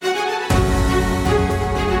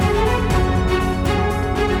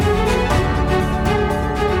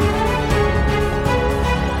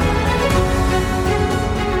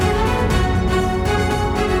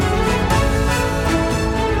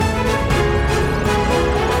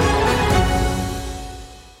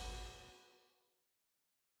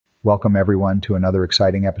Welcome, everyone, to another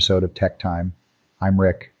exciting episode of Tech Time. I'm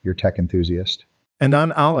Rick, your tech enthusiast. And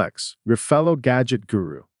I'm Alex, your fellow gadget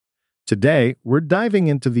guru. Today, we're diving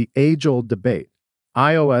into the age-old debate,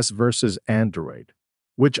 iOS versus Android.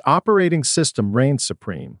 Which operating system reigns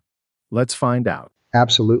supreme? Let's find out.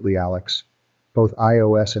 Absolutely, Alex. Both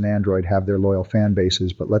iOS and Android have their loyal fan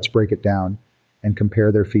bases, but let's break it down and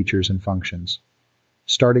compare their features and functions.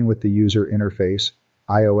 Starting with the user interface,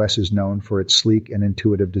 iOS is known for its sleek and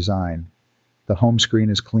intuitive design. The home screen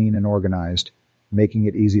is clean and organized, making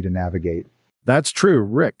it easy to navigate. That's true,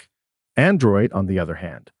 Rick. Android, on the other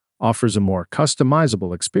hand, offers a more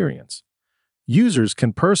customizable experience. Users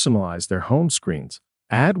can personalize their home screens,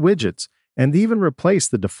 add widgets, and even replace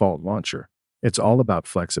the default launcher. It's all about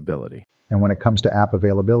flexibility. And when it comes to app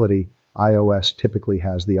availability, iOS typically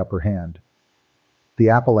has the upper hand. The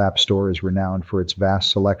Apple App Store is renowned for its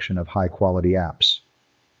vast selection of high-quality apps.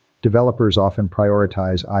 Developers often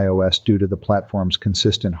prioritize iOS due to the platform's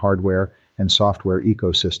consistent hardware and software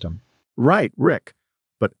ecosystem. Right, Rick.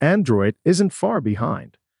 But Android isn't far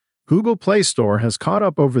behind. Google Play Store has caught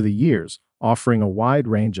up over the years, offering a wide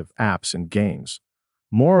range of apps and games.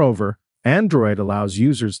 Moreover, Android allows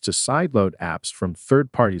users to sideload apps from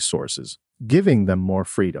third-party sources, giving them more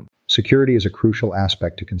freedom. Security is a crucial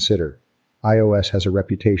aspect to consider. iOS has a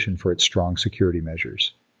reputation for its strong security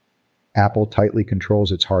measures. Apple tightly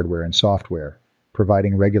controls its hardware and software,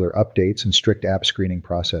 providing regular updates and strict app screening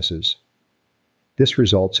processes. This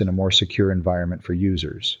results in a more secure environment for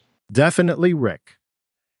users. Definitely, Rick.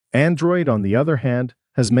 Android, on the other hand,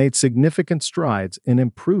 has made significant strides in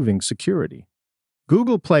improving security.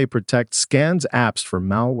 Google Play Protect scans apps for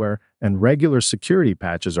malware and regular security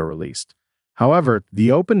patches are released. However,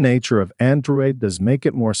 the open nature of Android does make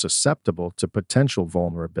it more susceptible to potential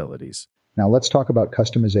vulnerabilities. Now let's talk about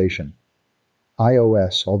customization.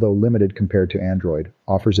 iOS, although limited compared to Android,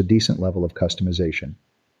 offers a decent level of customization.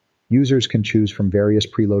 Users can choose from various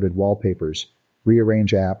preloaded wallpapers,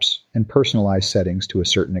 rearrange apps, and personalize settings to a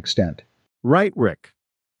certain extent. Right, Rick.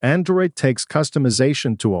 Android takes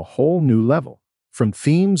customization to a whole new level. From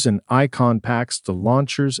themes and icon packs to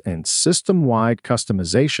launchers and system-wide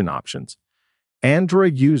customization options,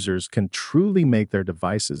 Android users can truly make their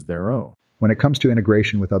devices their own. When it comes to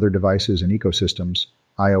integration with other devices and ecosystems,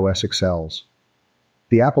 iOS excels.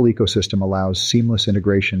 The Apple ecosystem allows seamless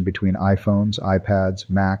integration between iPhones, iPads,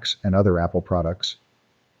 Macs, and other Apple products.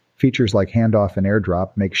 Features like handoff and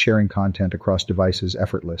AirDrop make sharing content across devices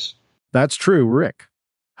effortless. That's true, Rick.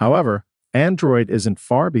 However, Android isn't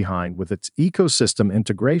far behind with its ecosystem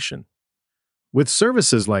integration. With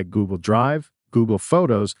services like Google Drive, Google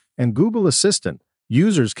Photos, and Google Assistant,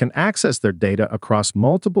 users can access their data across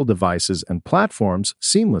multiple devices and platforms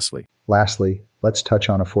seamlessly. Lastly, let's touch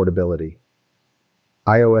on affordability.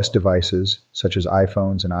 iOS devices, such as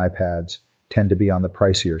iPhones and iPads, tend to be on the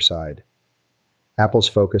pricier side. Apple's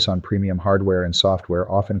focus on premium hardware and software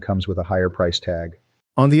often comes with a higher price tag.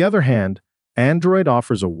 On the other hand, Android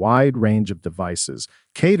offers a wide range of devices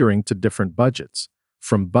catering to different budgets.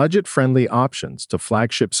 From budget-friendly options to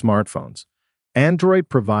flagship smartphones, Android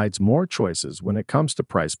provides more choices when it comes to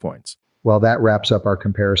price points. Well, that wraps up our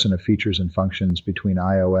comparison of features and functions between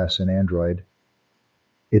iOS and Android.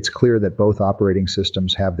 It's clear that both operating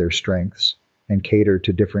systems have their strengths and cater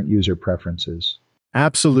to different user preferences.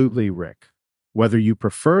 Absolutely, Rick. Whether you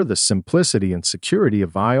prefer the simplicity and security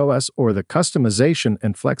of iOS or the customization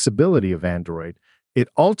and flexibility of Android, it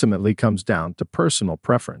ultimately comes down to personal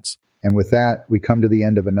preference. And with that, we come to the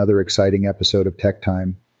end of another exciting episode of Tech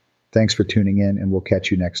Time. Thanks for tuning in, and we'll catch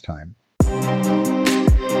you next time.